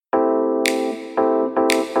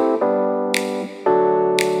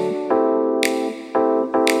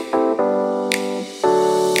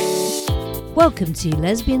Welcome to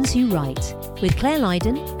Lesbians Who Write with Claire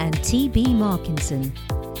Lydon and T.B. Markinson.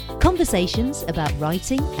 Conversations about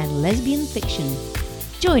writing and lesbian fiction.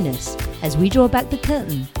 Join us as we draw back the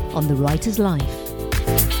curtain on the writer's life.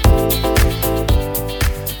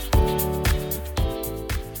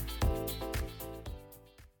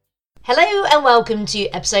 Hello and welcome to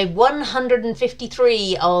episode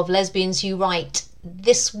 153 of Lesbians Who Write.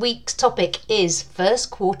 This week's topic is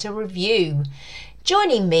first quarter review.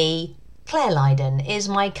 Joining me, Claire Lydon, is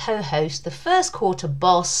my co-host, the first quarter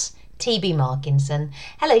boss, T.B. Markinson.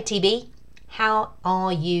 Hello, T.B. How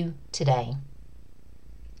are you today?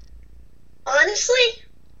 Honestly,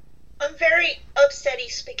 I'm very upsetty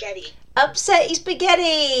spaghetti. Upsetty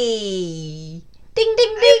spaghetti! Ding,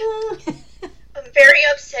 ding, ding! I'm very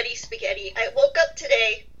upsetty spaghetti. I woke up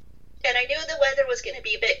today and I knew the weather was going to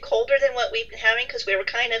be a bit colder than what we've been having because we were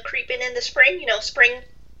kind of creeping into spring. You know, spring.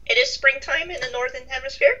 It is springtime in the northern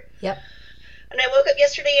hemisphere. Yep. And I woke up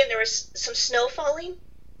yesterday and there was some snow falling.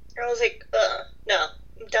 And I was like, no,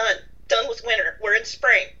 I'm done. Done with winter. We're in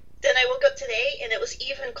spring. Then I woke up today and it was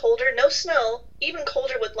even colder. No snow. Even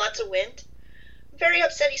colder with lots of wind. Very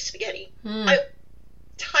upsetty spaghetti. I'm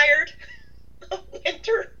tired of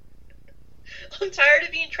winter. I'm tired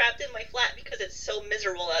of being trapped in my flat because it's so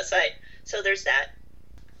miserable outside. So there's that.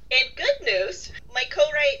 And good news, my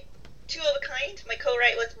co-write, Two of a Kind, my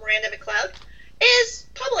co-write with Miranda McLeod, is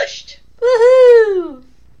published. Woohoo!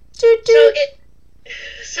 Toot toot!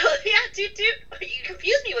 So yeah, toot toot. You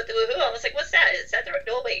confused me with the woohoo. I was like, what's that? Is that the right?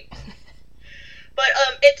 No, wait. But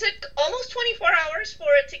it took almost 24 hours for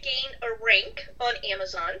it to gain a rank on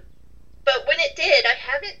Amazon. But when it did, I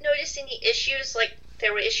haven't noticed any issues. Like,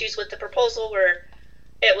 there were issues with the proposal where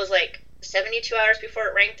it was like 72 hours before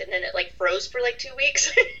it ranked and then it like froze for like 2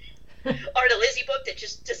 weeks. Or the Lizzie book that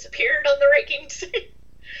just disappeared on the rankings.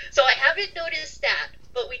 So I haven't noticed that.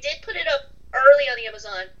 But we did put it up early on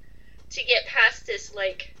Amazon to get past this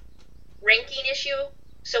like ranking issue.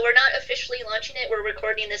 So we're not officially launching it. We're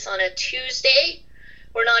recording this on a Tuesday.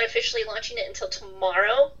 We're not officially launching it until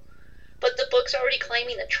tomorrow. But the book's already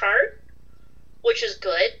climbing the chart, which is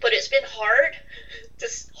good. But it's been hard to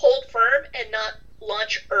hold firm and not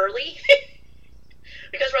launch early.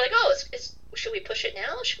 Because we're like, oh, should we push it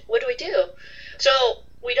now? What do we do? So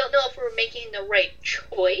we don't know if we're making the right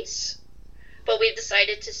choice. But we've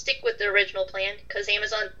decided to stick with the original plan because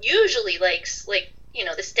Amazon usually likes, like, you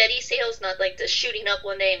know, the steady sales, not like the shooting up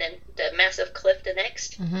one day and then the massive cliff the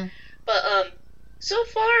next. Mm-hmm. But so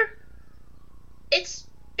far, it's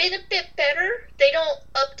been a bit better. They don't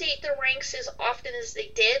update the ranks as often as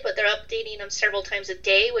they did, but they're updating them several times a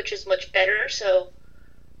day, which is much better. So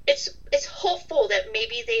it's hopeful that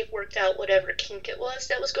maybe they've worked out whatever kink it was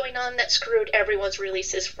that was going on that screwed everyone's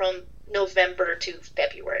releases from November to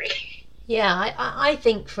February. Yeah, I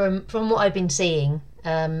think from what I've been seeing,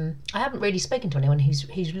 I haven't really spoken to anyone who's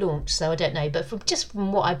launched, so I don't know. But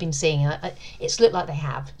from what I've been seeing, it's looked like they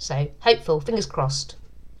have. So hopeful, fingers crossed.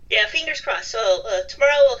 Yeah, fingers crossed. So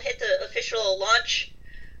tomorrow we'll hit the official launch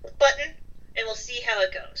button, and we'll see how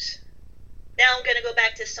it goes. Now I'm going to go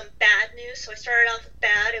back to some bad news. So I started off with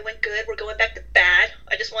bad. It went good. We're going back to bad.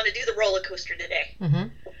 I just want to do the roller coaster today. Mm-hmm.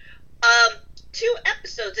 2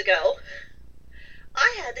 episodes ago,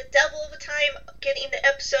 I had the devil of a time getting the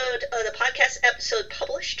podcast episode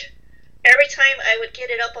published. Every time I would get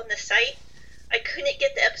it up on the site, I couldn't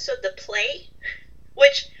get the episode to play,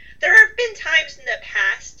 which there have been times in the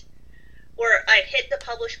past where I'd hit the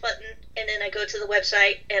publish button and then I go to the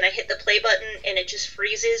website and I hit the play button and it just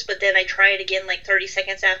freezes, but then I try it again like 30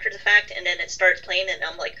 seconds after the fact and then it starts playing and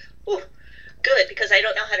I'm like, ooh, good, because I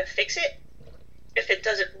don't know how to fix it. If it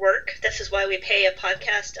doesn't work, this is why we pay a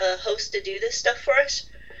podcast host to do this stuff for us.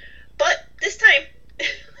 But this time,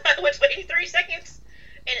 I was waiting 3 seconds,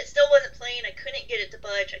 and it still wasn't playing. I couldn't get it to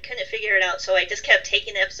budge. I couldn't figure it out, so I just kept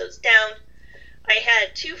taking the episodes down. I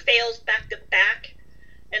had 2 fails back to back,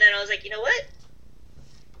 and then I was like, you know what?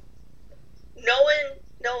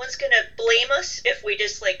 No one's gonna blame us if we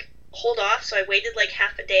just like hold off. So I waited like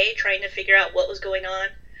half a day trying to figure out what was going on.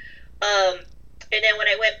 And then when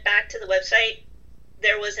I went back to the website,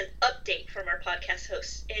 there was an update from our podcast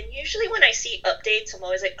host. And usually when I see updates, I'm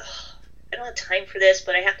always like, oh, I don't have time for this,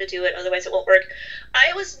 but I have to do it, otherwise it won't work.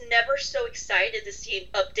 I was never so excited to see an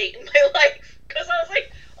update in my life, because I was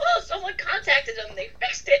like, oh, someone contacted them, they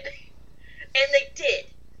fixed it. And they did.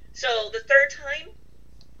 So the 3rd time,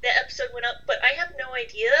 the episode went up, but I have no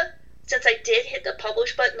idea, since I did hit the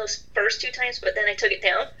publish button those first 2 times, but then I took it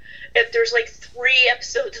down, if there's like 3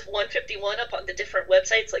 episodes of 151 up on the different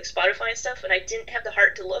websites like Spotify and stuff, and I didn't have the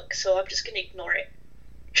heart to look, so I'm just going to ignore it.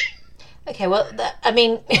 Okay, well, I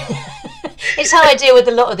mean, It's how I deal with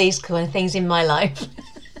a lot of these kind of things in my life.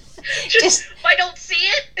 Just if I don't see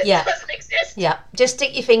it, it doesn't exist. Yeah, just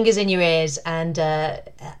stick your fingers in your ears and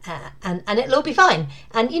it'll all be fine.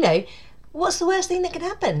 And, what's the worst thing that could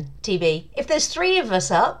happen, TB? If there's three of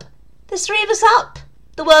us up, there's three of us up.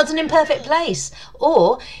 The world's an imperfect place.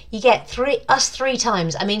 Or you get us three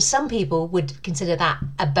times. I mean, some people would consider that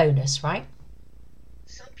a bonus, right?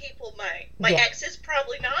 Some people might. My exes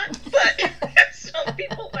probably not, but some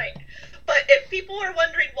people might. But if people are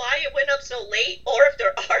wondering why it went up so late, or if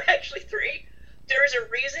there are actually three, there's a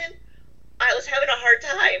reason. I was having a hard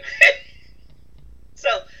time. So,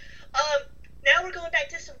 now we're going back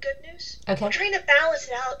to some good news. Okay. We're trying to balance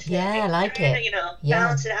it out today. Yeah, I like it.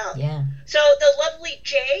 Balance it out. Yeah. So the lovely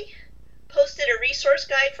Jay posted a resource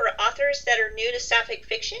guide for authors that are new to sapphic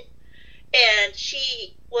fiction, and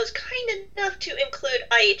she was kind enough to include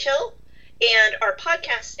IHL and our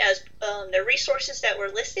podcast as the resources that were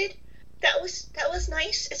listed. That was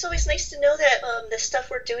nice. It's always nice to know that the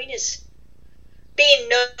stuff we're doing is being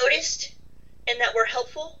noticed and that we're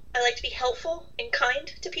helpful. I like to be helpful and kind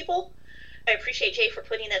to people. I appreciate Jay for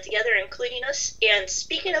putting that together, including us. And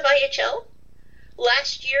speaking of IHL,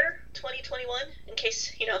 last year, 2021, in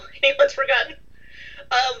case anyone's forgotten,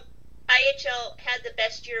 IHL had the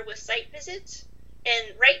best year with site visits,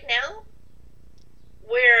 and right now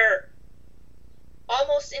we're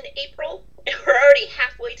almost in April, and we're already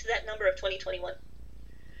halfway to that number of 2021.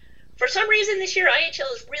 For some reason this year,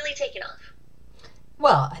 IHL is really taking off.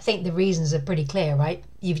 Well, I think the reasons are pretty clear, right?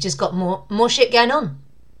 You've just got more shit going on.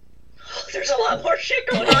 Oh, there's a lot more shit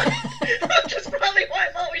going on, which is probably why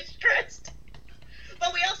I'm always stressed.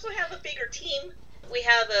 But we also have a bigger team. We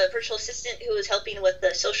have a virtual assistant who is helping with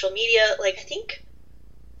the social media. I think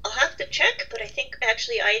I'll have to check, but I think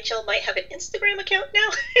actually IHL might have an Instagram account now.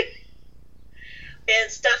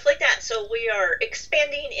 And stuff like that. So we are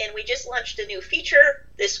expanding, and we just launched a new feature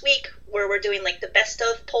this week where we're doing the best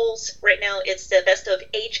of polls. Right now it's the best of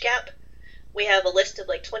age gap. We have a list of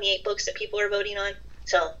 28 books that people are voting on.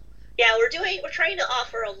 So yeah, we're trying to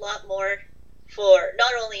offer a lot more for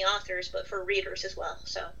not only authors but for readers as well.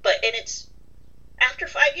 So and it's after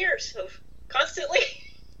 5 years of constantly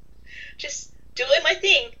just doing my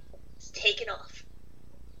thing, it's taken off.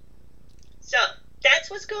 So that's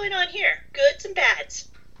what's going on here. Goods and bads.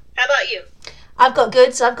 How about you? I've got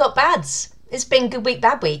goods, I've got bads. It's been good week,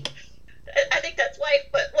 bad week. I think that's life,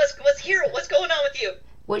 but what's going on with you?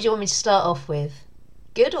 What do you want me to start off with?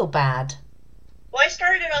 Good or bad? Well, I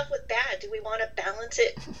started off with bad. Do we want to balance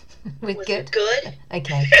it with good?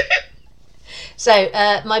 Okay. So,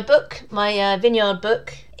 my Vineyard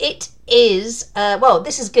book, it is,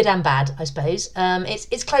 this is good and bad, I suppose.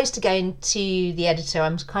 It's close to going to the editor.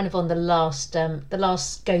 I'm kind of on the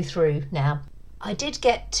last go through now. I did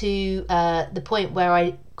get to the point where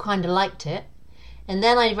I kind of liked it, and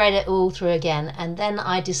then I read it all through again, and then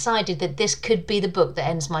I decided that this could be the book that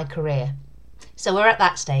ends my career. So we're at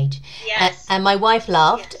that stage. Yes. And my wife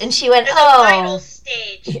laughed, and she went, the final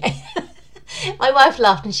stage. My wife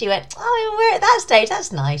laughed and she went, oh, we're at that stage,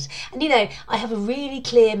 that's nice. And I have a really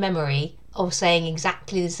clear memory of saying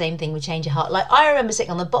exactly the same thing with Change Your Heart. I remember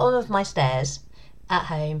sitting on the bottom of my stairs at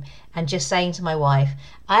home and just saying to my wife,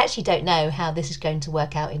 I actually don't know how this is going to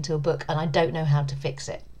work out into a book, and I don't know how to fix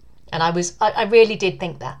it. And I really did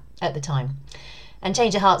think that at the time. And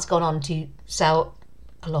Change Your Heart's gone on to sell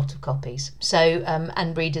a lot of copies, so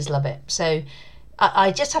and readers love it. So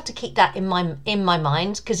I just have to keep that in my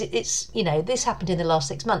mind, because it's this happened in the last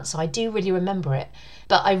 6 months, so I do really remember it.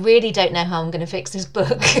 But I really don't know how I'm going to fix this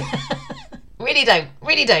book. really don't.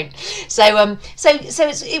 So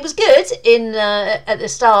it was good at the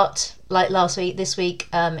start, like last week. This week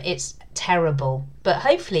it's terrible, but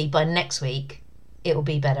hopefully by next week it will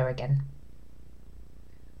be better again.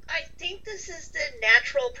 I think this is the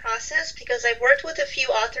natural process, because I've worked with a few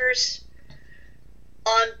authors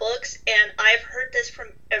on books, and I've heard this from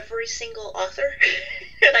every single author,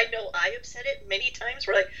 and I know I have said it many times.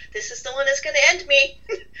 We're like, this is the one that's going to end me.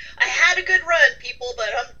 I had a good run, people, but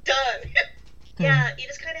I'm done. Yeah, you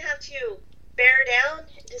just kind of have to bear down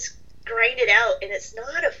and just grind it out, and it's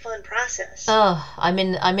not a fun process. Oh, I'm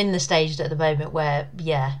in the stage at the moment where,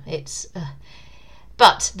 it's...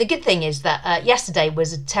 But the good thing is that yesterday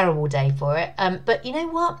was a terrible day for it. But you know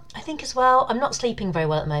what? I think as well, I'm not sleeping very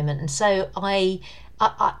well at the moment, and so I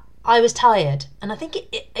was tired, and I think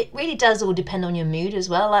it really does all depend on your mood as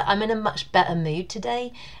well. I'm in a much better mood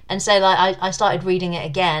today, and so I started reading it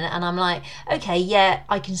again, and I'm like, okay, yeah,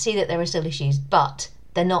 I can see that there are still issues, but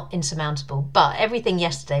they're not insurmountable. But everything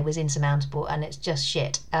yesterday was insurmountable, and it's just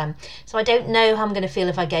shit. So I don't know how I'm going to feel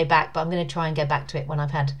if I go back, but I'm going to try and go back to it when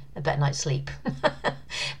I've had a better night's sleep.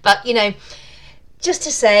 But just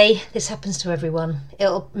to say, this happens to everyone.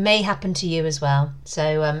 It may happen to you as well.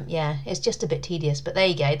 So yeah, it's just a bit tedious. But there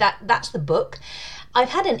you go. That's the book. I've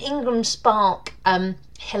had an Ingram Spark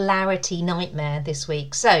hilarity nightmare this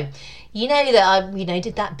week. So you know that I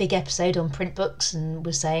did that big episode on print books and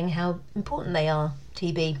was saying how important they are,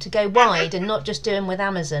 TB, to go wide and not just do them with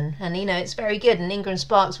Amazon. And it's very good, and Ingram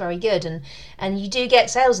Spark's very good, and you do get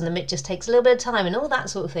sales in them. It just takes a little bit of time and all that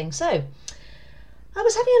sort of thing. So I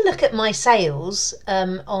was having a look at my sales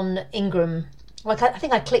on Ingram. Like I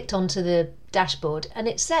think I clicked onto the dashboard and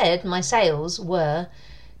it said my sales were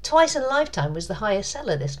Twice in a Lifetime was the highest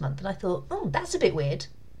seller this month. And I thought, oh, that's a bit weird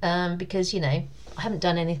because, I haven't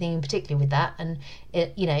done anything in particular with that. And,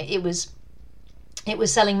 it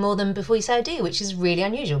was selling more than Before You Say I Do, which is really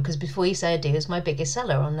unusual because Before You Say I Do is my biggest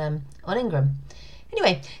seller on Ingram.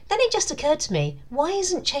 Anyway, then it just occurred to me, why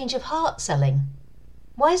isn't Change of Heart selling?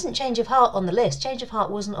 Why isn't Change of Heart on the list? Change of Heart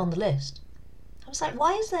wasn't on the list. I was like,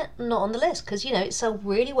 why is that not on the list? Because, it sold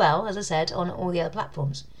really well, as I said, on all the other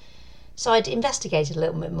platforms. So I'd investigated a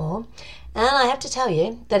little bit more. And I have to tell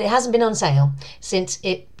you that it hasn't been on sale since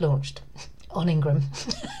it launched on Ingram.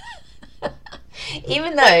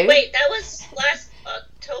 Even though... Wait, that was last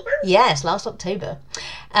October? Yes, last October.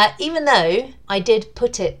 Even though I did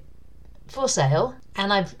put it for sale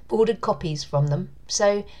and I've ordered copies from them.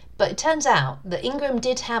 But it turns out that Ingram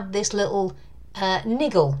did have this little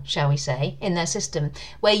niggle, shall we say, in their system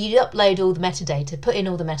where you upload all the metadata, put in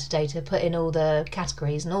all the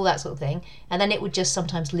categories and all that sort of thing, and then it would just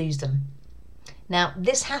sometimes lose them. Now,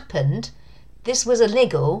 this was a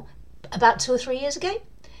niggle about 2 or 3 years ago,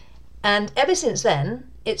 and ever since then,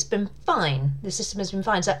 it's been fine. The system has been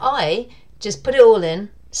fine. So I just put it all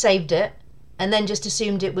in, saved it, and then just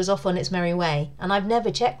assumed it was off on its merry way, and I've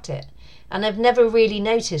never checked it. And I've never really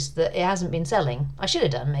noticed that it hasn't been selling. I should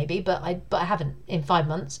have done maybe, but I haven't in 5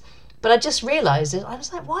 months. But I just realised it. I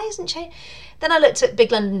was like, why isn't Change? Then I looked at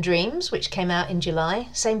Big London Dreams, which came out in July.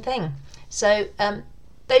 Same thing. So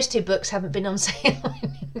those 2 books haven't been on sale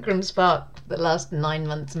in Ingram Spark for the last 9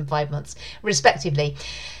 months and 5 months, respectively.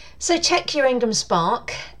 So check your Ingram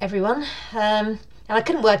Spark, everyone. And I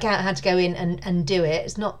couldn't work out how to go in and do it.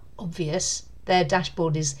 It's not obvious. Their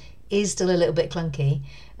dashboard is still a little bit clunky.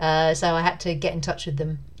 So I had to get in touch with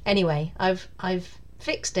them. Anyway, I've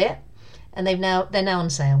fixed it, and they're now on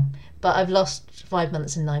sale. But I've lost 5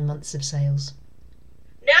 months and 9 months of sales.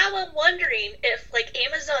 Now I'm wondering if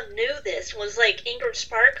Amazon knew this, was like, Ingram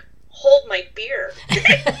Spark, hold my beer.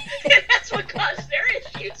 And that's what caused their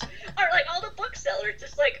issues. Or all the booksellers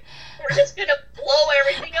just we're just gonna blow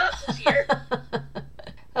everything up this year.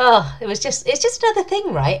 Oh, it's just another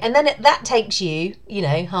thing, right? And then that takes you,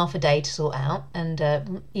 half a day to sort out and,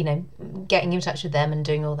 getting in touch with them and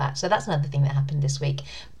doing all that. So that's another thing that happened this week.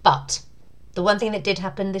 But the one thing that did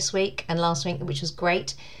happen this week and last week, which was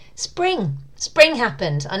great, spring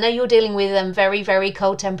happened. I know you're dealing with very, very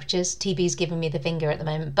cold temperatures. TB's giving me the finger at the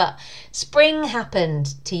moment, but spring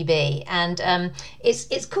happened, TB, and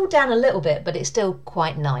it's cooled down a little bit, but it's still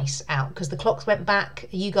quite nice out because the clocks went back.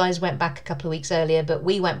 You guys went back a couple of weeks earlier, but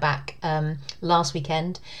we went back last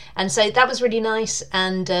weekend, and so that was really nice.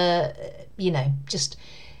 And just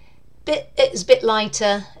it's a bit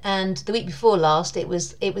lighter, and the week before last it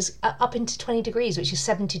was up into 20 degrees, which is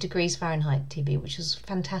 70 degrees Fahrenheit, TB, which was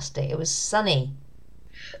fantastic. It was sunny.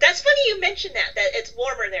 That's funny you mentioned that it's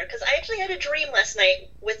warmer there, because I actually had a dream last night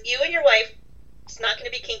with you and your wife. It's not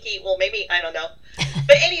going to be kinky, well, maybe, I don't know,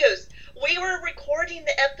 but anyways, we were recording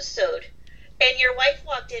the episode and your wife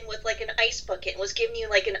walked in with an ice bucket and was giving you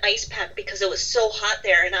an ice pack because it was so hot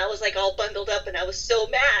there, and I was all bundled up and I was so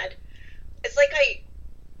mad. It's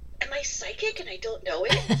am I psychic and I don't know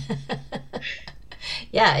it?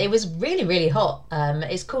 Yeah, it was really, really hot.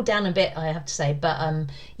 It's cooled down a bit, I have to say, but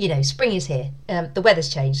spring is here. The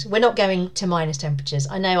weather's changed. We're not going to minus temperatures.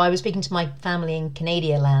 I know I was speaking to my family in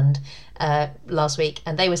Canadian land last week,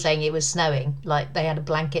 and they were saying it was snowing. They had a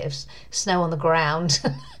blanket of snow on the ground,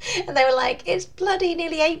 and they were like, "It's bloody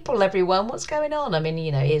nearly April, everyone. What's going on?" I mean,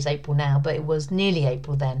 it is April now, but it was nearly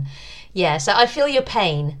April then. Yeah, so I feel your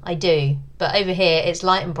pain, I do. But over here, it's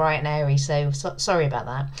light and bright and airy, so sorry about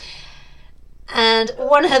that. And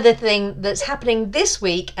one other thing that's happening this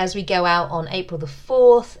week as we go out on April the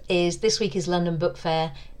 4th is this week is London Book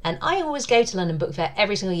Fair. And I always go to London Book Fair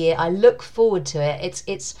every single year. I look forward to it.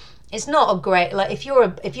 It's not a great, if you're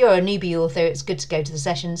a newbie author, it's good to go to the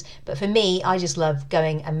sessions. But for me, I just love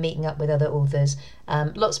going and meeting up with other authors.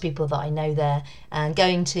 Lots of people that I know there, and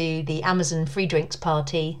going to the Amazon free drinks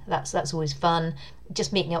party. That's always fun.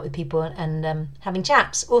 Just meeting up with people and having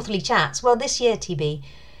chats, authorly chats. Well, this year, TB,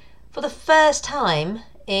 for the first time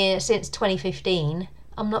since 2015,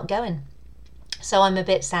 I'm not going. So I'm a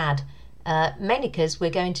bit sad. Mainly because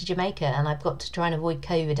we're going to Jamaica and I've got to try and avoid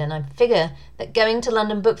COVID. And I figure that going to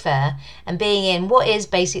London Book Fair and being in what is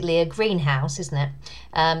basically a greenhouse, isn't it?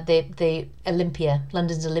 The Olympia,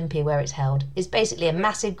 London's Olympia, where it's held, is basically a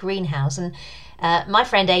massive greenhouse. And my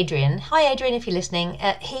friend Adrian, hi Adrian, if you're listening,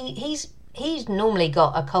 he's normally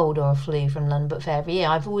got a cold or a flu from London Book Fair every year.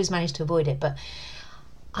 I've always managed to avoid it, but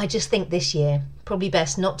I just think this year probably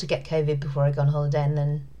best not to get COVID before I go on holiday and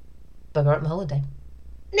then bugger up my holiday.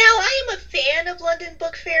 Now, I am a fan of London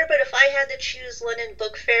Book Fair, but if I had to choose London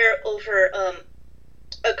Book Fair over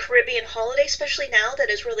a Caribbean holiday, especially now that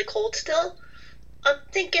it's really cold still, I'm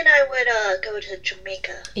thinking I would go to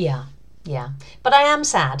Jamaica. Yeah. But I am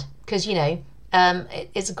sad because,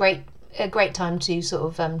 it's a great time to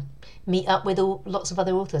sort of meet up with lots of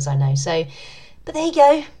other authors I know. So, but there you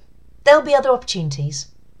go. There'll be other opportunities.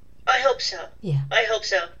 I hope so. Yeah. I hope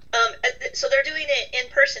so. So they're doing it in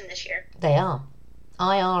person this year. They are.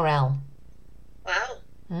 IRL. Wow.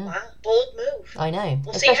 Wow. Bold move. I know.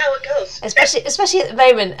 We'll see how it goes. Especially at the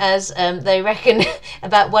moment, as they reckon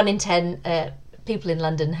about 1 in 10 people in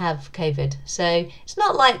London have COVID. So it's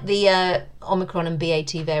not like the Omicron and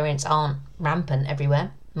BA2 variants aren't rampant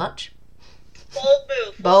everywhere. Much. Bold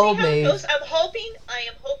move. Bold move. It goes. I am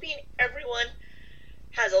hoping everyone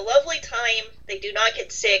has a lovely time. They do not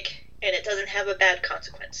get sick. And it doesn't have a bad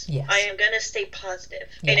consequence. Yes. I am going to stay positive.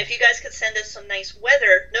 Yeah. And if you guys could send us some nice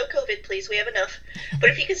weather, no COVID, please, we have enough. But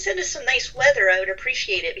if you could send us some nice weather, I would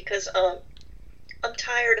appreciate it because I'm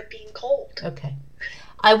tired of being cold. Okay.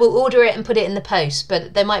 I will order it and put it in the post,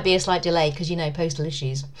 but there might be a slight delay because, postal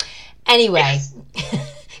issues. Anyway, yes.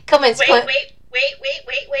 Comments. Wait.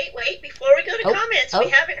 Before we go to comments, we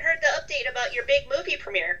haven't heard the update about your big movie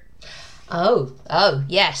premiere. Oh,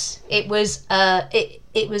 yes. It was,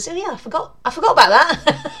 it was, oh yeah, I forgot about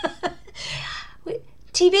that.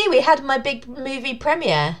 TV, we had my big movie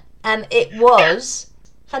premiere and it was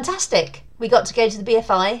fantastic. We got to go to the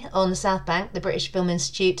BFI on the South Bank, the British Film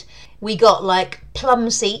Institute. We got like plum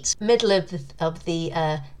seats, middle of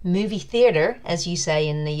the movie theatre, as you say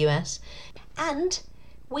in the US. And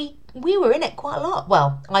we were in it quite a lot.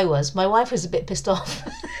 Well, I was. My wife was a bit pissed off.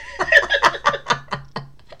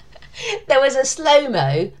 There was a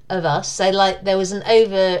slow-mo of us, so like there was a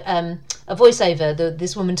voiceover,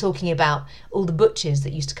 this woman talking about all the butchers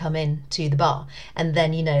that used to come in to the bar, and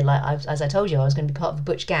then as I told you, I was going to be part of the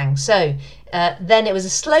butch gang. So then it was a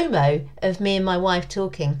slow-mo of me and my wife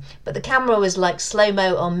talking, but the camera was like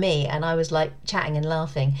slow-mo on me, and I was like chatting and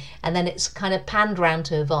laughing, and then it's kind of panned round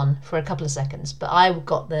to Yvonne for a couple of seconds, but I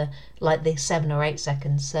got the 7 or 8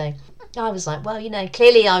 seconds. So I was like, well,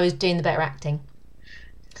 clearly I was doing the better acting.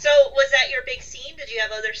 So was that your big scene? Did you have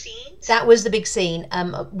other scenes? That was the big scene.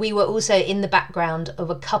 We were also in the background of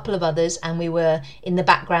a couple of others, and we were in the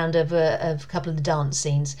background of a couple of the dance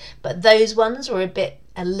scenes. But those ones were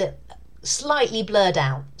slightly blurred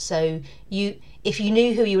out. So if you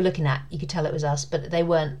knew who you were looking at, you could tell it was us. But they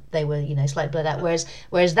weren't. They were slightly blurred out.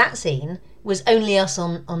 Whereas that scene was only us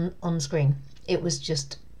on screen. It was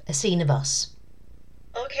just a scene of us.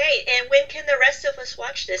 Okay, and when can the rest of us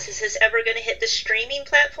watch this? Is this ever going to hit the streaming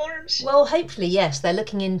platforms? Well, hopefully, yes. They're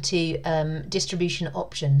looking into distribution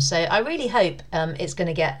options. So I really hope it's going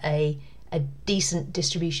to get a decent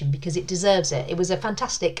distribution because it deserves it. It was a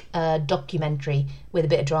fantastic documentary with a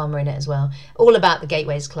bit of drama in it as well. All about the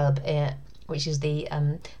Gateways Club, which is the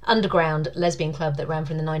underground lesbian club that ran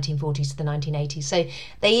from the 1940s to the 1980s. So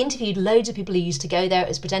they interviewed loads of people who used to go there. It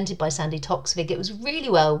was presented by Sandy Toksvig. It was really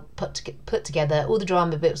well put together. All the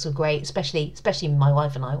drama bits were great, especially my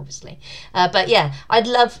wife and I, obviously. But yeah, I'd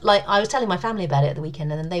love, I was telling my family about it at the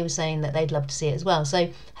weekend, and then they were saying that they'd love to see it as well. So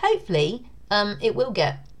hopefully it will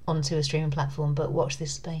get onto a streaming platform, but watch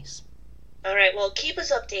this space. All right, well, keep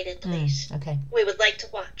us updated, please. Okay. We would like to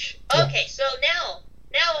watch. Yeah. Okay, so now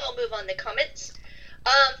I'll move on to comments.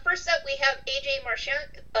 First up, we have AJ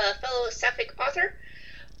Marchant, a fellow Sapphic author.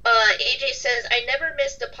 AJ says, I never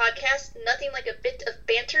missed a podcast. Nothing like a bit of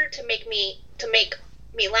banter to make me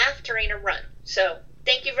laugh during a run. So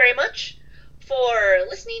thank you very much for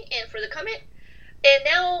listening and for the comment. And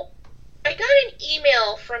now I got an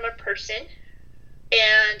email from a person,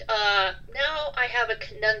 and now I have a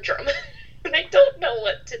conundrum, and I don't know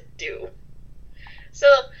what to do. So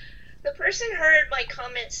the person heard my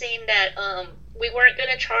comment saying that we weren't going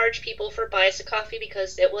to charge people for Buy Us a Coffee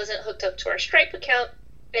because it wasn't hooked up to our Stripe account.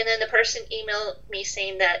 And then the person emailed me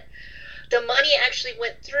saying that the money actually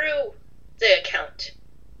went through the account.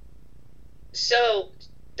 So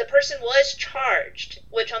the person was charged,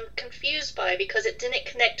 which I'm confused by because it didn't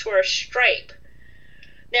connect to our Stripe.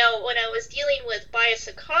 Now, when I was dealing with Buy Us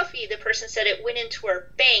a Coffee, the person said it went into our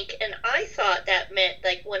bank, and I thought that meant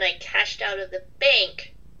like when I cashed out of the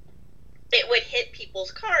bank, it would hit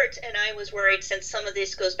people's cards, and I was worried since some of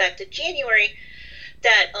this goes back to January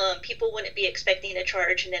that people wouldn't be expecting a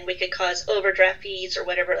charge, and then we could cause overdraft fees or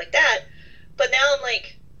whatever like that. But now I'm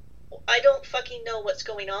like, I don't fucking know what's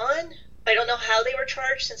going on. I don't know how they were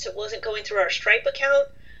charged since it wasn't going through our Stripe account.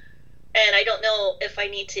 And I don't know if I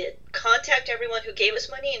need to contact everyone who gave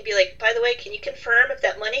us money and be like, by the way, can you confirm if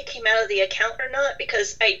that money came out of the account or not?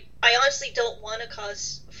 Because I honestly don't want to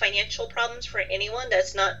cause financial problems for anyone.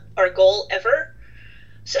 That's not our goal ever.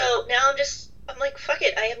 So now I'm like, fuck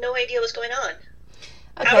it. I have no idea what's going on.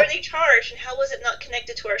 Okay. How are they charged, and how was it not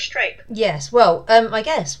connected to our Stripe? Yes, well, I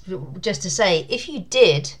guess just to say, if you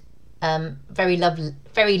did very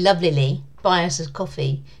lovelily buy us a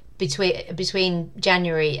coffee between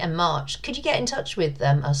January and March, could you get in touch with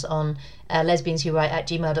us on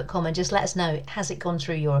lesbianswhowrite@gmail.com and just let us know, has it gone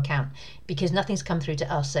through your account? Because nothing's come through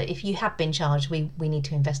to us. So if you have been charged, we need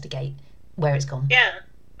to investigate where it's gone. Yeah,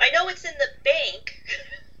 I know it's in the bank,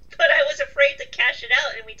 but I was afraid to cash it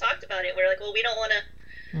out, and we talked about it. We were like, well, we don't want to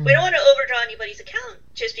overdraw anybody's account,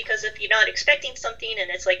 just because if you're not expecting something and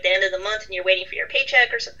it's like the end of the month and you're waiting for your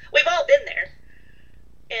paycheck or something. We've all been there.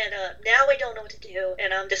 And now I don't know what to do,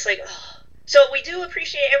 and I'm just like, oh. So we do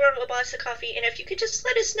appreciate everyone who bought us the coffee, and if you could just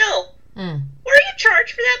let us know, were you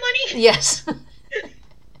charged for that money? Yes.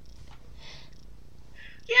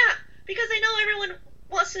 Yeah, because I know everyone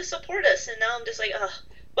wants to support us, and now I'm just like, oh.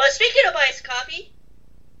 But speaking of buy us coffee,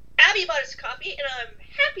 Abby bought us coffee, and I'm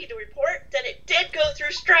happy to report that it did go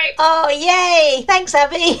through Stripe. Oh, yay! Thanks,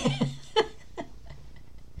 Abby.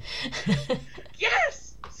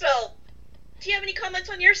 Yes. So, do you have any comments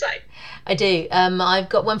on your side? I do. I've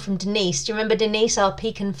got one from Denise. Do you remember Denise, our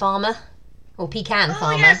pecan farmer? Or pecan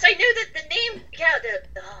farmer? Oh, yes, I knew that the name. Yeah,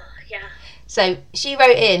 yeah. So she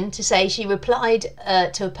wrote in to say she replied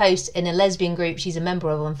to a post in a lesbian group she's a member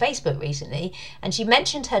of on Facebook recently, and she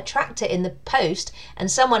mentioned her tractor in the post,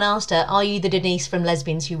 and someone asked her, are you the Denise from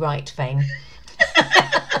Lesbians Who Write fame?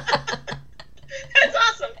 That's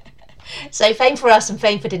awesome. So fame for us and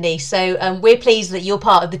fame for Denise. So we're pleased that you're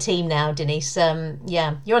part of the team now, Denise.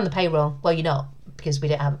 Yeah, you're on the payroll. Well, you're not, because we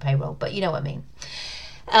don't have a payroll, but you know what I mean.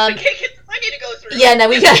 I can't get the money to go through. Yeah, no,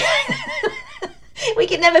 we don't. We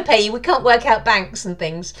can never pay you. We can't work out banks and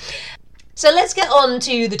things. So let's get on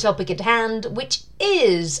to the topic at hand, which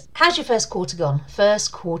is, how's your first quarter gone?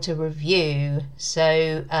 First quarter review.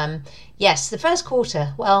 So, yes, the first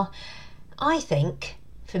quarter. Well, I think,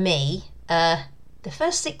 for me, the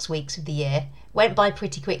first 6 weeks of the year went by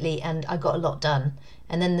pretty quickly and I got a lot done.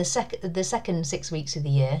 And then the second 6 weeks of the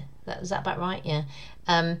year, is that about right? Yeah.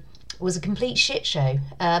 Was a complete shit show,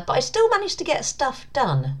 but I still managed to get stuff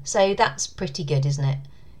done, so that's pretty good, isn't it?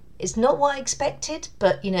 It's not what I expected,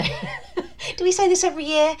 but you know, do we say this every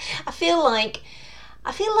year? I feel like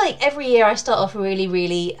every year I start off really,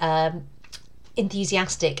 really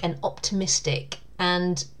enthusiastic and optimistic,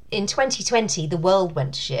 and in 2020 the world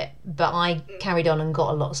went to shit, but I carried on and got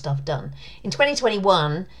a lot of stuff done. In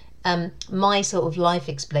 2021, my sort of life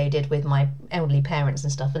exploded with my elderly parents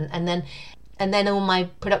and stuff, and then all my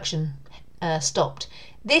production stopped.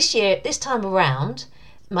 This time around,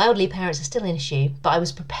 my elderly parents are still an issue, but I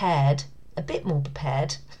was prepared, a bit more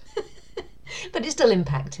prepared, but it's still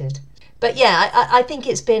impacted. But yeah, I think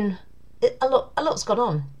it's been a lot's gone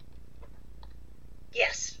on.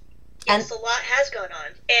 Yes, a lot has gone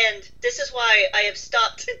on, and this is why I have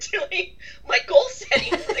stopped doing my goal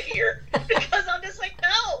setting for the year, because I'm just like,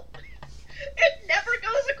 no, it never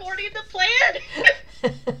goes according to plan.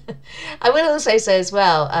 I will also say as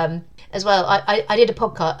well, I did a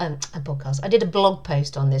podcast. I did a blog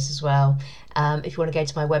post on this as well. If you want to go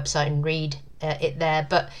to my website and read it there,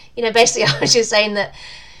 but you know, basically, I was just saying that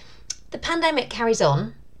the pandemic carries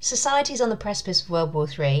on. Society's on the precipice of World War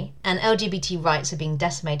III, and LGBT rights are being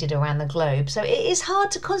decimated around the globe. So it is hard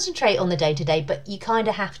to concentrate on the day-to-day, but you kind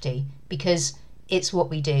of have to, because it's what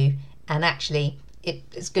we do, and actually,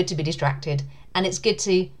 it's good to be distracted, and it's good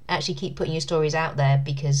to actually keep putting your stories out there,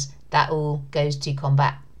 because that all goes to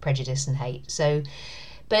combat prejudice and hate. So,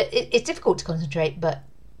 but it's difficult to concentrate, but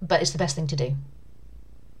it's the best thing to do.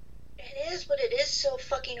 It is, but it is so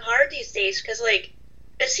fucking hard these days, because like,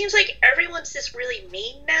 it seems like everyone's just really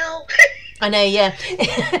mean now. I know, yeah.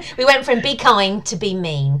 We went from be kind to be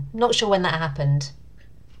mean. Not sure when that happened.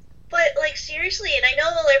 But like, seriously, and I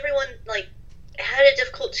know everyone like had a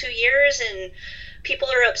difficult 2 years, and people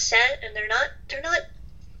are upset, and they're not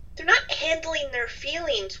handling their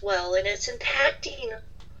feelings well, and it's impacting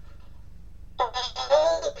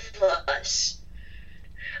all of us.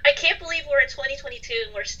 I can't believe believe we're in 2022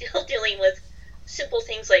 and we're still dealing with simple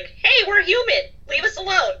things like, hey, we're human, leave us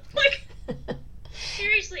alone. Like,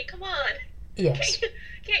 seriously, come on. Yes.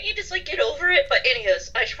 Can't you just, like, get over it? But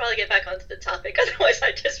anyways, I should probably get back onto the topic, otherwise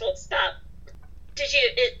I just won't stop. Did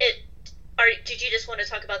you just want to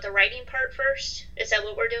talk about the writing part first? Is that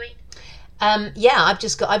what we're doing? Yeah, I've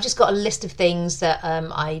just got a list of things that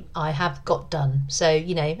I have got done. So,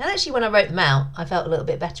 you know, and actually when I wrote them out, I felt a little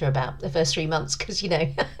bit better about the first 3 months because, you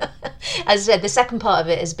know, as I said, the second part of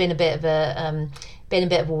it has been a bit of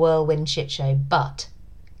a whirlwind shit show, but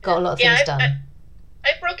got a lot of things done.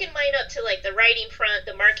 I've broken mine up to like the writing front,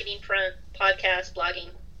 the marketing front, podcast, blogging,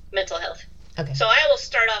 mental health. Okay. So I will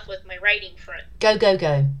start off with my writing front. Go.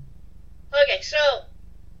 Okay, so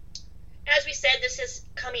as we said, this is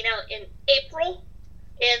coming out in April,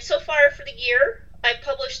 and so far for the year, I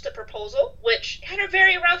published the proposal, which had a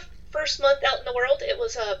very rough first month out in the world. It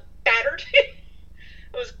was battered. It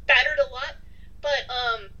was battered a lot, but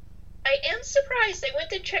I am surprised. I went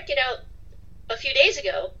to check it out a few days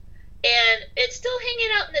ago, and it's still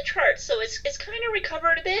hanging out in the charts, so it's kind of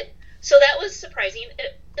recovered a bit. So that was surprising.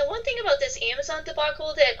 The one thing about this Amazon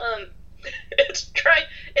debacle that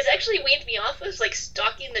it's actually weaned me off was like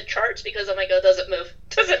stalking the charts because I'm like, oh, it doesn't move,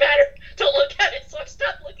 doesn't matter, don't look at it. So I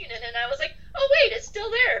stopped looking at it, and I was like, oh wait, it's still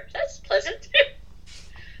there. That's pleasant.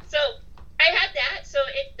 So I had that. So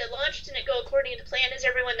the launch didn't go according to plan, as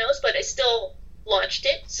everyone knows, but I still launched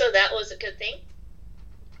it, so that was a good thing.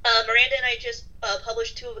 Miranda and I just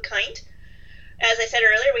published Two of a Kind. As I said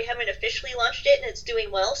earlier, we haven't officially launched it, and it's doing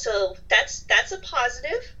well, so that's a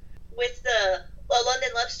positive. With the London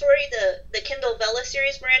Love Story, the Kindle Vella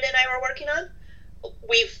series Miranda and I were working on,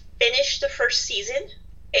 we've finished the first season,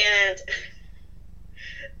 and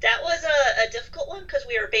that was a difficult one because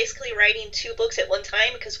we were basically writing 2 books at one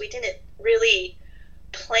time because we didn't really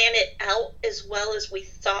plan it out as well as we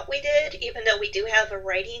thought we did, even though we do have a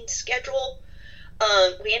writing schedule.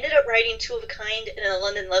 We ended up writing Two of a Kind and a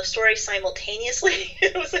London Love Story simultaneously.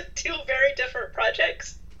 It was like 2 very different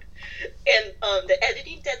projects. And the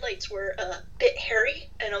editing deadlines were a bit hairy,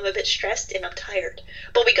 and I'm a bit stressed, and I'm tired.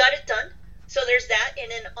 But we got it done. So there's that.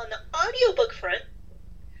 And then on the audiobook front,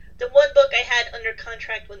 the one book I had under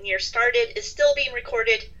contract when the year started is still being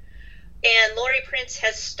recorded. And Laurie Prince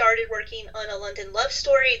has started working on a London Love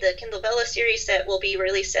Story, the Kindle Vella series that will be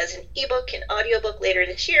released as an ebook and audiobook later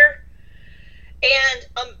this year. And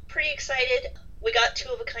I'm pretty excited. We got Two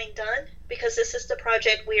of a Kind done because this is the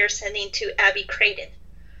project we are sending to Abby Craden,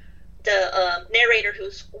 the narrator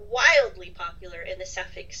who's wildly popular in the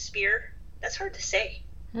Sapphic sphere. That's hard to say.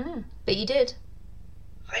 But you did.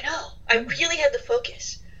 I know. I really had to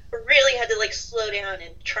focus. I really had to like slow down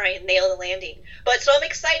and try and nail the landing. But so I'm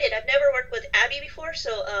excited. I've never worked with Abby before,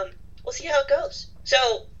 so we'll see how it goes.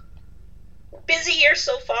 So busy year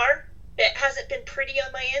so far. It hasn't been pretty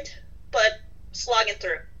on my end, but slogging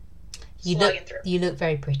through. You look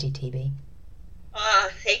very pretty, TB.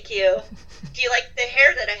 Thank you. Do you like the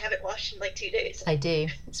hair that I haven't washed in like 2 days? I do.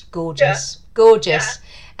 It's gorgeous. Yeah. Gorgeous. Yeah.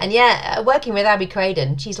 And yeah, working with Abby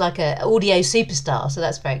Craden, she's like an audio superstar, so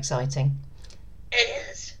that's very exciting.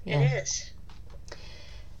 It is. Yeah. It is.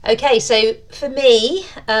 Okay, so for me,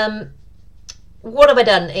 what have I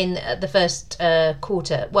done in the first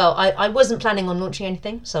quarter? Well, I wasn't planning on launching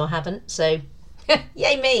anything, so I haven't. So,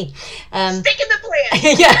 yay me. Stick in the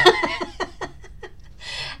plan. Yeah.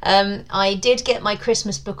 I did get my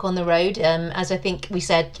Christmas book on the road. As I think we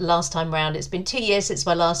said last time round, it's been 2 years since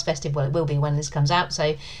my last festive. Well, it will be when this comes out.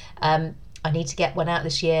 So I need to get one out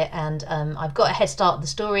this year, and I've got a head start of the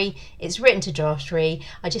story. It's written to Joshry.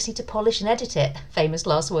 I just need to polish and edit it. Famous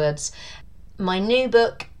last words. My new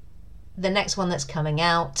book, the next one that's coming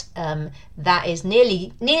out, that is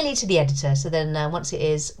nearly to the editor. So then once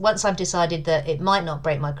I've decided that it might not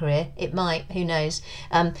break my career, it might, who knows,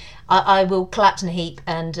 I will collapse in a heap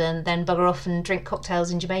and then bugger off and drink cocktails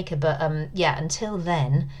in Jamaica. But yeah, until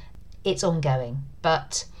then, it's ongoing.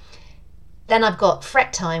 But then I've got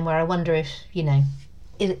fret time where I wonder if,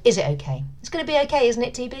 is it okay? It's going to be okay, isn't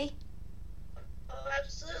it, TB? Oh,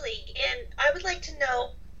 absolutely. And I would like to know,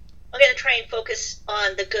 I'm going to try and focus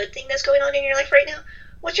on the good thing that's going on in your life right now.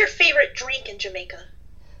 What's your favorite drink in Jamaica?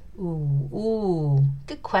 Ooh,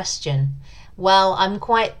 good question. Well, I'm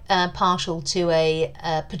quite partial to a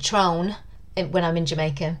Patron when I'm in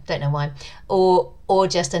Jamaica. Don't know why. Or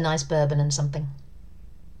just a nice bourbon and something.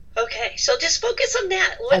 Okay, so just focus on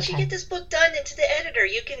that. Once you get this book done into the editor,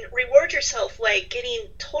 you can reward yourself like getting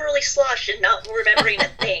totally sloshed and not remembering a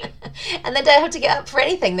thing. And then don't have to get up for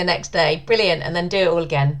anything the next day. Brilliant. And then do it all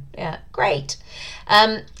again. Yeah, great.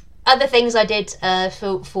 Other things I did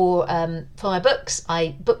for my books,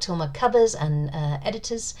 I booked all my covers and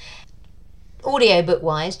editors. audiobook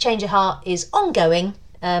wise, Change of Heart is ongoing.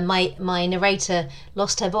 My narrator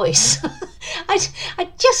lost her voice. I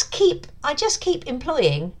just keep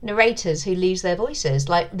employing narrators who lose their voices.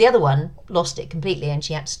 Like the other one lost it completely and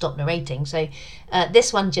she had to stop narrating. So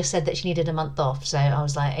this one just said that she needed a month off. So I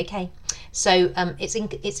was like, okay. So it's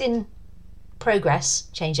in progress,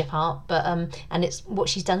 Change of Heart, but and it's what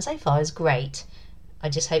she's done so far is great. I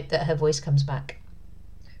just hope that her voice comes back.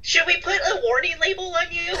 Should we put a warning label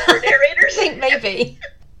on you for narrators? I think maybe.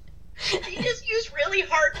 You just use really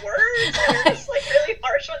hard words, or just like really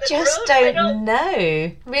harsh on the just throat. Don't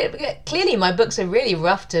know. Clearly, my books are really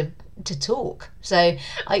rough to talk. So,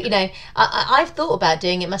 I've thought about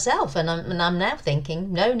doing it myself, and I'm now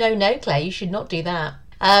thinking, no, Claire, you should not do that.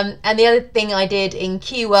 And the other thing I did in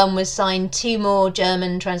Q1 was sign 2 more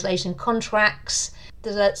German translation contracts.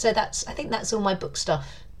 So I think that's all my book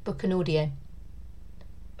stuff, book and audio.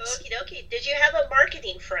 Okie dokie. Did you have a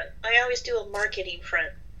marketing front? I always do a marketing front.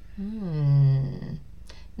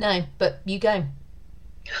 No, but you go.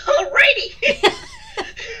 Alrighty.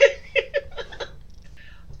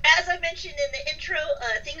 As I mentioned in the intro,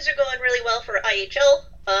 things are going really well for IHL.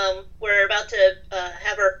 We're about to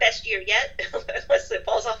have our best year yet, unless it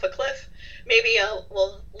falls off a cliff. Maybe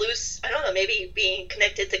we'll lose, I don't know, maybe being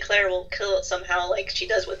connected to Claire will kill it somehow like she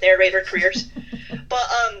does with narrator careers. But,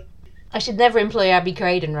 I should never employ Abby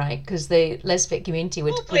Craden, right? Because the lesbian community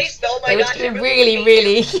would, would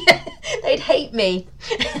really, they'd hate me.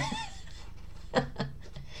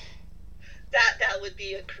 That would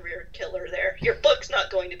be a career killer there. Your book's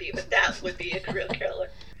not going to be, but that would be a career killer.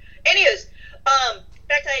 Anyways,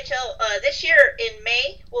 back to IHL. This year in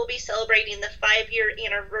May, we'll be celebrating the 5-year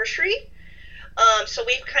anniversary. So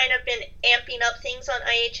we've kind of been amping up things on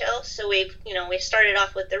IHL. So we started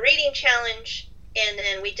off with the reading challenge, and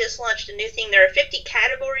then we just launched a new thing. There are 50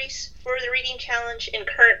 categories for the reading challenge, and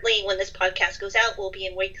currently, when this podcast goes out, we'll be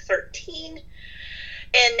in week 13.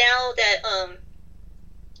 And now that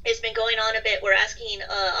it's been going on a bit, we're asking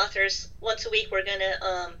authors once a week. We're gonna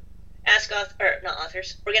ask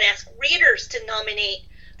readers to nominate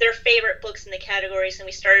their favorite books in the categories, and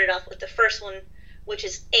we started off with the first one, which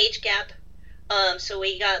is Age Gap. So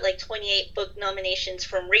we got like 28 book nominations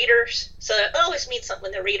from readers. So it always means something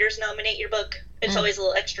when the readers nominate your book. It's always a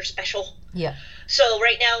little extra special. Yeah. So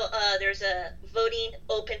right now there's a voting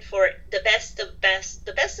open for the best of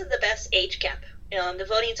the best Age Gap. The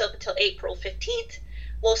voting's open until April 15th.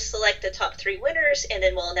 We'll select the top 3 winners, and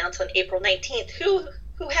then we'll announce on April 19th who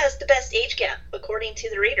has the best age gap according to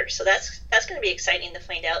the readers. So that's going to be exciting to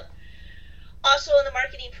find out. Also, on the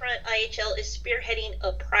marketing front, IHL is spearheading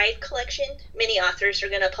a Pride collection. Many authors are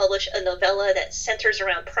going to publish a novella that centers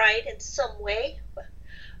around Pride in some way.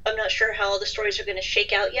 I'm not sure how all the stories are going to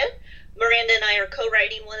shake out yet. Miranda and I are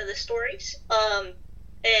co-writing one of the stories.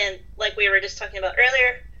 And like we were just talking about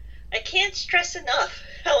earlier, I can't stress enough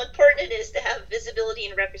how important it is to have visibility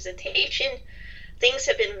and representation. Things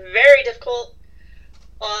have been very difficult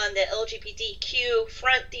on the LGBTQ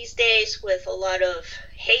front these days, with a lot of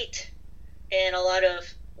hate and a lot of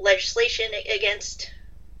legislation against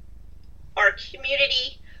our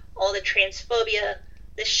community. All the transphobia.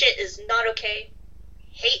 This shit is not okay.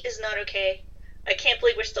 Hate is not okay. I can't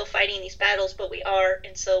believe we're still fighting these battles, but we are,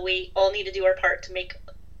 and so we all need to do our part to make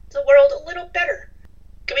the world a little better.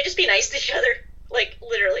 Can we just be nice to each other? Like,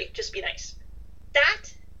 literally, just be nice.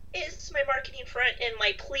 That is my marketing front and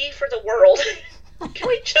my plea for the world. Can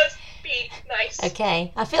we just be nice?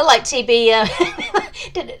 Okay. I feel like TB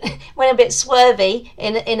went a bit swervy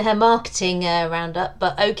in her marketing roundup,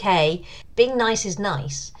 but okay. Being nice is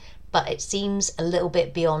nice, but it seems a little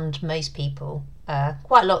bit beyond most people.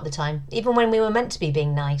 Quite a lot of the time, even when we were meant to be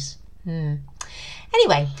being nice.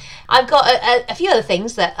 Anyway, I've got a few other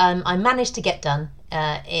things that I managed to get done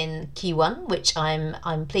in Q1, which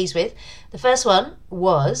I'm pleased with. The first one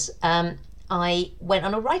was I went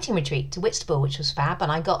on a writing retreat to Whitstable, which was fab,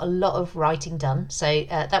 and I got a lot of writing done. So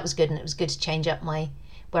that was good, and it was good to change up my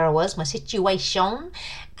situation.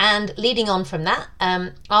 And leading on from that,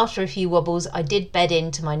 after a few wobbles, I did bed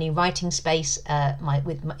into my new writing space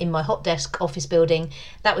in my hot desk office building.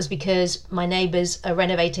 That was because my neighbours are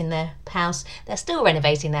renovating their house. They're still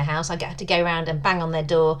renovating their house. I had to go around and bang on their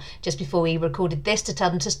door just before we recorded this to tell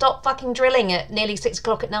them to stop fucking drilling at nearly 6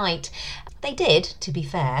 o'clock at night. They did, to be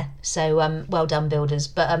fair. So well done, builders.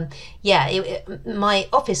 But my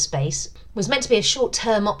office space was meant to be a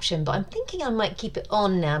short-term option, but I'm thinking I might keep it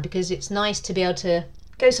on now because it's nice to be able to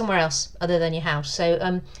go somewhere else other than your house.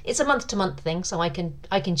 So it's a month-to-month thing, so I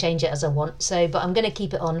can change it as I want. So, but I'm going to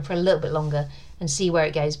keep it on for a little bit longer and see where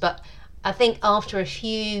it goes. But I think after a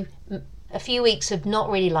few weeks of not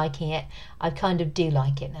really liking it, I kind of do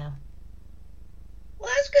like it now.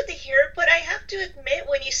 that's good to hear, but I have to admit,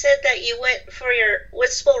 when you said that you went for your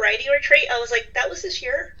wistful writing retreat, I was like, that was this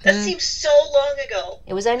year? That seems so long ago.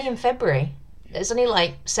 It was only in February. It was only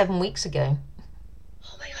like 7 weeks ago.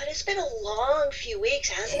 Oh my god, it's been a long few weeks,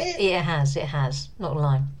 hasn't it? It has. Not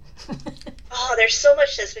lying. Oh, there's so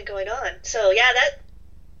much that's been going on. So yeah,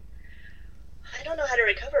 I don't know how to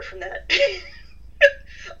recover from that.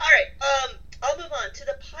 All right, I'll move on to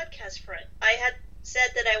the podcast front. I had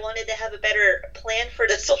said that I wanted to have a better plan for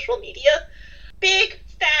the social media. Big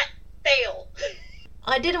fat fail.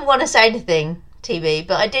 I didn't want to say anything, TB,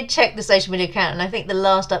 but I did check the social media account, and I think the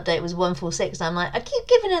last update was 146, and I'm like, I keep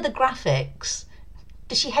giving her the graphics.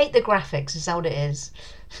 Does she hate the graphics? Is that what it is?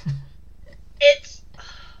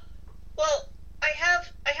 Well, I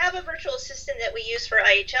have a virtual assistant that we use for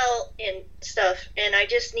IHL and stuff, and I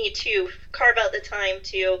just need to carve out the time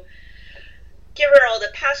to give her all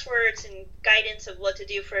the passwords and guidance of what to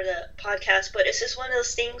do for the podcast. But it's just one of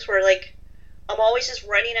those things where, like, I'm always just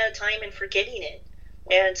running out of time and forgetting it.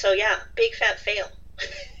 And so, yeah, big fat fail. And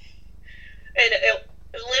it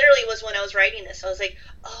literally was when I was writing this. I was like,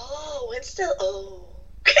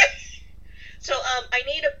 So I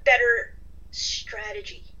need a better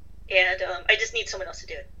strategy. And I just need someone else to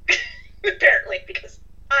do it. Apparently, because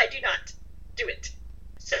I do not do it.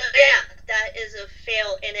 So yeah, that is a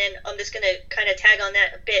fail. And then I'm just going to kind of tag on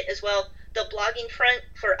that a bit as well. The blogging front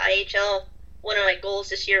for IHL, one of my goals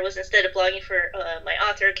this year was, instead of blogging for my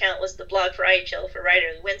author account, was the blog for IHL for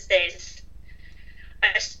Writer Wednesdays.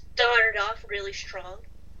 I started off really strong,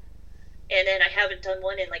 and then I haven't done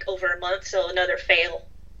one in like over a month, so another fail.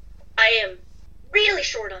 I am really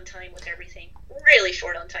short on time with everything. Really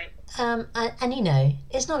short on time. And you know,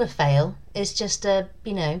 it's not a fail. It's just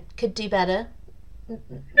could do better.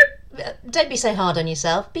 Don't be so hard on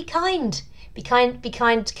yourself. Be kind. Be kind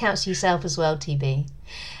to counsel yourself as well, TB.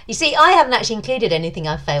 You see, I haven't actually included anything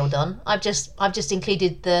I've failed on. I've just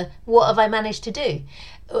included the what have I managed to do,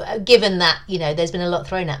 given that there's been a lot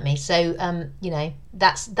thrown at me. So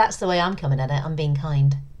that's the way I'm coming at it. I'm being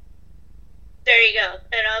kind. There you go,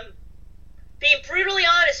 and I'm being brutally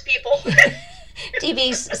honest, people.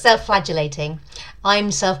 TB's self-flagellating.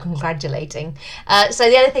 I'm self-congratulating. So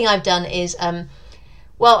the other thing I've done is,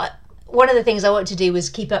 one of the things I wanted to do was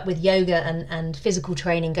keep up with yoga and physical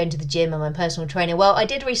training, going to the gym and my personal trainer. Well, I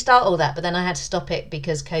did restart all that, but then I had to stop it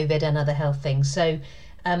because COVID and other health things. So,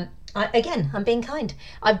 I'm being kind.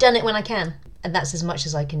 I've done it when I can, and that's as much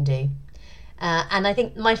as I can do. And I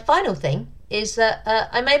think my final thing is that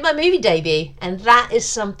I made my movie debut, and that is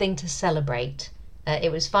something to celebrate.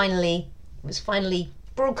 It was finally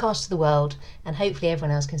broadcast to the world, and hopefully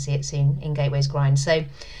everyone else can see it soon in Gateway's Grind. So,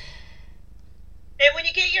 and when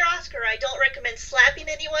you get your Oscar, I don't recommend slapping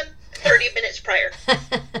anyone 30 minutes prior.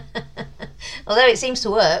 Although it seems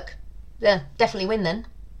to work. Yeah, definitely win then.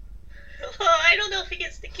 I don't know if he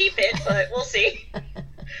gets to keep it, but we'll see.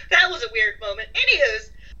 That was a weird moment.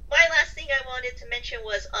 Anywho's, my last thing I wanted to mention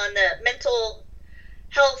was on the mental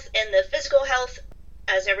health and the physical health.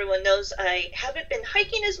 As everyone knows, I haven't been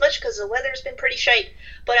hiking as much because the weather's been pretty shite,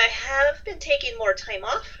 but I have been taking more time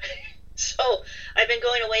off. So I've been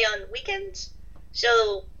going away on weekends.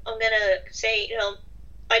 So I'm going to say,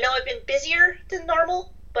 I know I've been busier than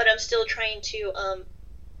normal, but I'm still trying to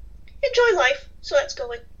enjoy life. So that's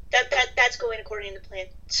going. That's going according to plan.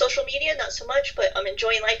 Social media, not so much, but I'm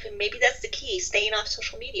enjoying life, and maybe that's the key, staying off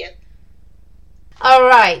social media. All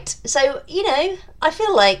right. So, I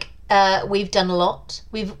feel like we've done a lot.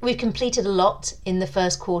 We've completed a lot in the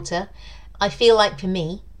first quarter. I feel like for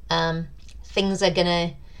me, things are going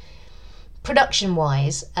to,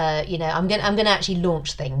 production-wise, I'm going to actually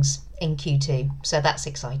launch things in Q2. So that's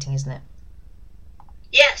exciting, isn't it?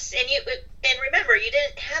 Yes, and remember, you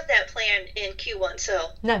didn't have that plan in Q1, so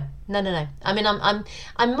no. I mean,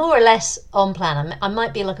 I'm more or less on plan. I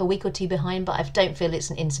might be like a week or two behind, but I don't feel it's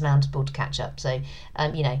an insurmountable to catch up. So,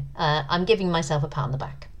 I'm giving myself a pat on the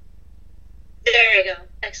back. There you go,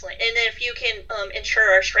 excellent. And then if you can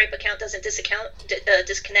ensure our Stripe account doesn't disconnect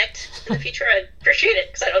in the future, I'd appreciate it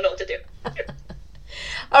because I don't know what to do.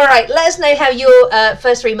 All right, let us know how your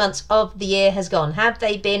first 3 months of the year has gone. Have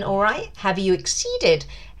they been all right? Have you exceeded?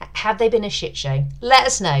 Have they been a shit show? Let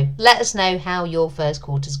us know. Let us know how your first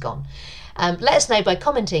quarter's gone. Let us know by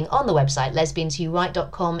commenting on the website,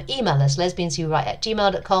 lesbianswhowrite.com. Email us,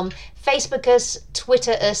 lesbianswhowrite@gmail.com. Facebook us,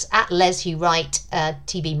 Twitter us @leswhowrite.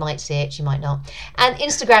 TB might see it, she might not. And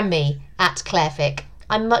Instagram me @ClaireFick.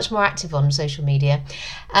 I'm much more active on social media.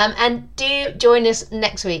 And do join us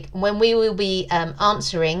next week when we will be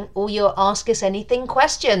answering all your Ask Us Anything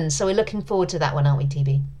questions. So we're looking forward to that one, aren't we,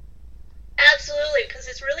 TB? Absolutely, because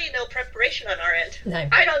it's really no preparation on our end. No.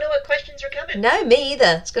 I don't know what questions are coming. No, me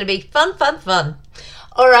either. It's going to be fun.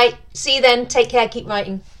 All right, see you then. Take care, keep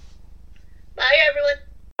writing. Bye, everyone.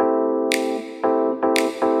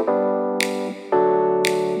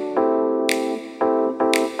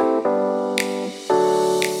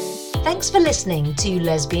 Thanks for listening to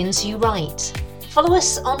Lesbians Who Write. Follow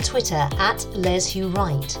us on Twitter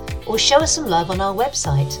 @LesWhoWrite, or show us some love on our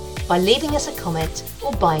website by leaving us a comment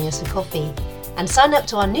or buying us a coffee. And sign up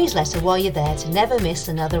to our newsletter while you're there to never miss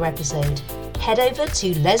another episode. Head over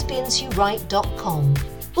to lesbianswhowrite.com.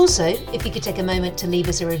 Also, if you could take a moment to leave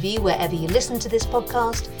us a review wherever you listen to this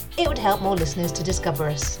podcast, it would help more listeners to discover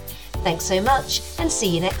us. Thanks so much, and see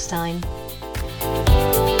you next time.